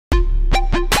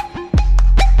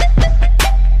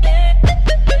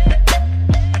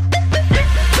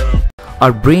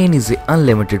Our brain is an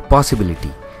unlimited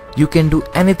possibility. You can do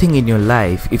anything in your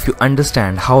life if you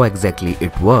understand how exactly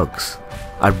it works.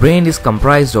 Our brain is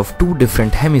comprised of two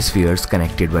different hemispheres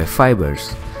connected by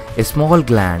fibers. A small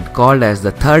gland called as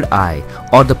the third eye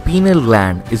or the pineal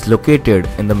gland is located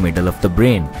in the middle of the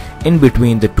brain, in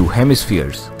between the two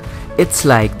hemispheres. It's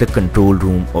like the control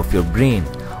room of your brain.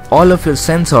 All of your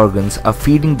sense organs are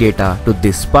feeding data to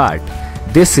this part.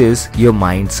 This is your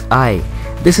mind's eye.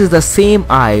 This is the same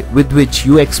eye with which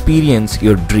you experience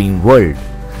your dream world.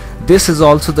 This is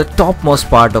also the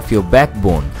topmost part of your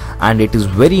backbone, and it is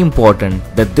very important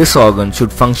that this organ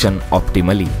should function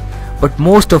optimally. But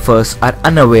most of us are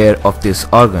unaware of this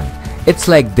organ. It's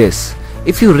like this.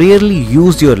 If you rarely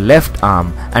used your left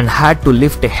arm and had to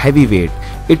lift a heavy weight,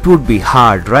 it would be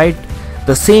hard, right?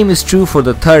 The same is true for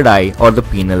the third eye or the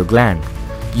pineal gland.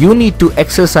 You need to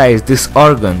exercise this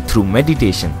organ through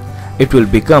meditation. It will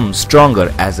become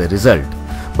stronger as a result.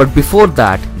 But before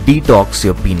that, detox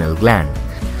your pineal gland.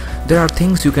 There are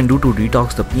things you can do to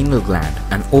detox the pineal gland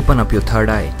and open up your third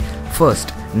eye.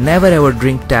 First, never ever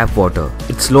drink tap water.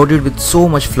 It's loaded with so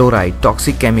much fluoride,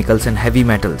 toxic chemicals and heavy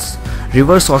metals.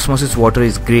 Reverse osmosis water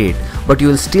is great, but you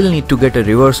will still need to get a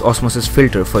reverse osmosis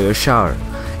filter for your shower.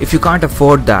 If you can't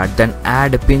afford that, then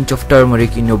add a pinch of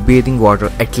turmeric in your bathing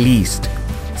water at least.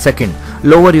 Second,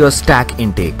 lower your stack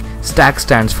intake. Stack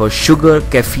stands for sugar,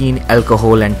 caffeine,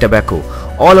 alcohol and tobacco.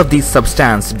 All of these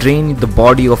substances drain the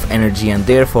body of energy and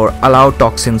therefore allow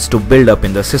toxins to build up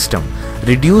in the system.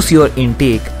 Reduce your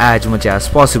intake as much as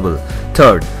possible.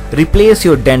 Third, replace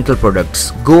your dental products.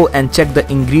 Go and check the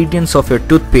ingredients of your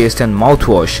toothpaste and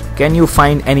mouthwash. Can you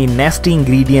find any nasty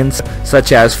ingredients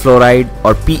such as fluoride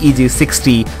or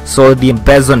PEG60, sodium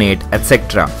benzoate,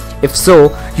 etc.? If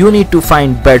so, you need to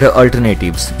find better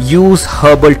alternatives. Use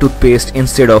herbal toothpaste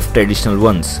instead of traditional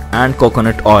ones and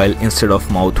coconut oil instead of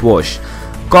mouthwash.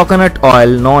 Coconut oil,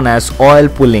 known as oil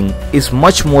pulling, is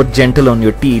much more gentle on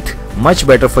your teeth, much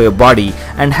better for your body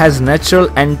and has natural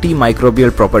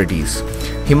antimicrobial properties.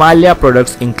 Himalaya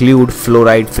products include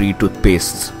fluoride-free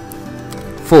toothpastes.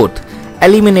 Fourth,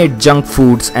 eliminate junk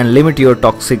foods and limit your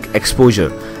toxic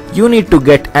exposure. You need to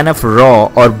get enough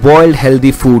raw or boiled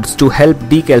healthy foods to help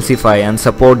decalcify and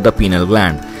support the pineal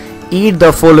gland. Eat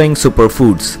the following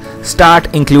superfoods. Start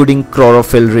including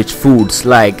chlorophyll-rich foods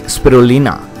like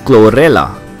spirulina,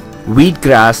 chlorella,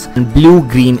 wheatgrass and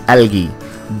blue-green algae,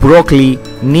 broccoli,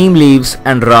 neem leaves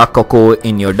and raw cocoa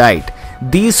in your diet.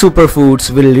 These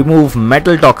superfoods will remove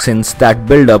metal toxins that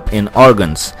build up in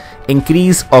organs,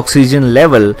 increase oxygen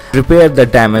level, repair the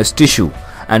damaged tissue,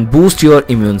 and boost your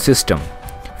immune system.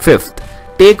 Fifth,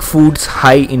 take foods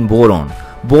high in boron.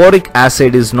 Boric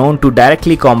acid is known to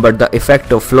directly combat the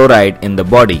effect of fluoride in the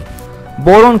body.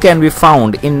 Boron can be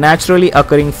found in naturally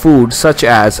occurring foods such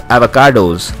as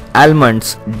avocados,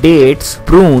 almonds, dates,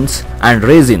 prunes, and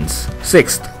raisins.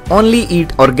 Sixth, only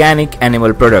eat organic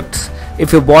animal products.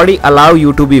 If your body allows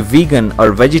you to be vegan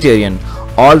or vegetarian,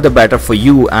 all the better for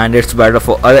you, and it's better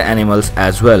for other animals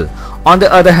as well. On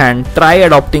the other hand, try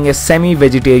adopting a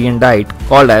semi-vegetarian diet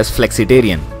called as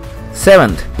flexitarian.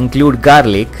 Seventh, include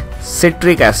garlic,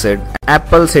 citric acid,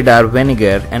 apple cider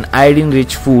vinegar and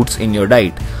iodine-rich foods in your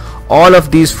diet. All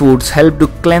of these foods help to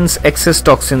cleanse excess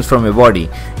toxins from your body,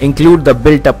 include the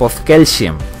build-up of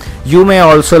calcium. You may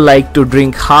also like to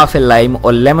drink half a lime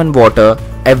or lemon water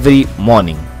every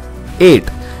morning. 8.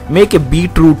 Make a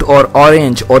beetroot or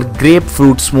orange or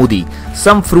grapefruit smoothie.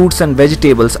 Some fruits and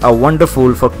vegetables are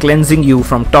wonderful for cleansing you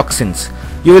from toxins.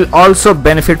 You will also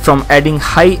benefit from adding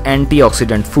high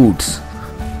antioxidant foods.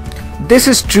 This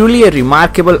is truly a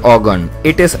remarkable organ.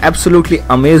 It is absolutely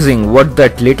amazing what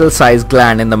that little sized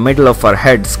gland in the middle of our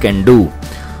heads can do.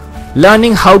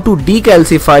 Learning how to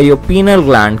decalcify your pineal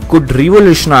gland could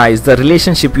revolutionize the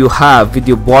relationship you have with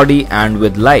your body and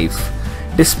with life.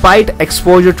 Despite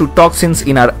exposure to toxins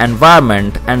in our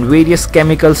environment and various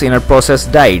chemicals in our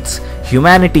processed diets,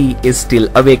 humanity is still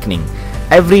awakening.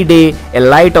 Every day, a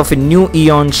light of a new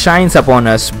eon shines upon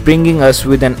us, bringing us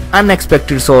with an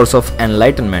unexpected source of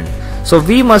enlightenment. So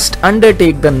we must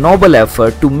undertake the noble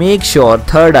effort to make sure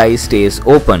third eye stays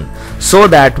open, so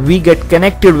that we get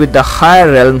connected with the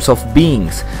higher realms of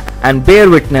beings and bear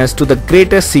witness to the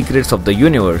greatest secrets of the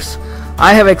universe.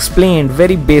 I have explained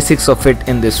very basics of it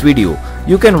in this video.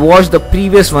 You can watch the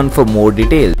previous one for more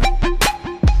details.